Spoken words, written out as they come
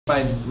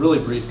I'm really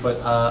brief,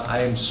 but I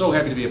am so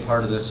happy to be a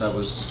part of this. I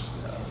was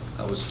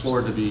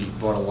floored to be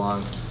brought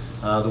along.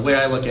 The way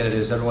I look at it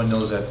is everyone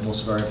knows that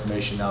most of our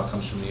information now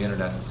comes from the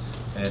internet,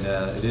 and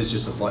it is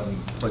just a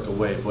button click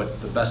away.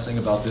 But the best thing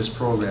about this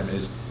program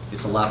is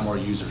it's a lot more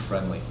user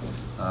friendly.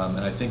 And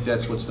I think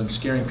that's what's been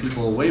scaring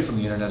people away from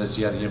the internet is,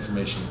 yeah, the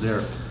information's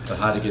there, but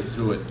how to get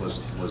through it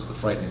was the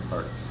frightening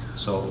part.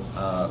 So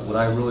what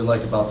I really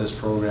like about this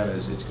program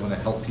is it's going to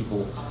help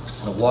people, it's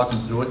going to walk them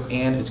through it,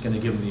 and it's going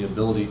to give them the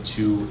ability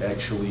to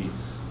actually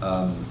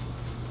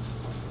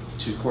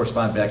to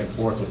correspond back and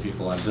forth with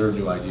people on their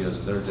new ideas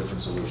and their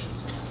different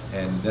solutions.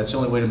 And that's the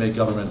only way to make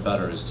government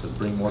better, is to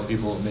bring more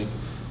people,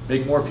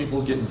 make more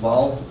people get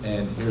involved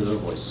and hear their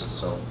voice.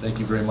 So thank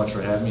you very much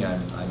for having me.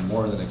 I'm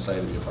more than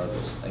excited to be a part of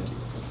this. Thank you.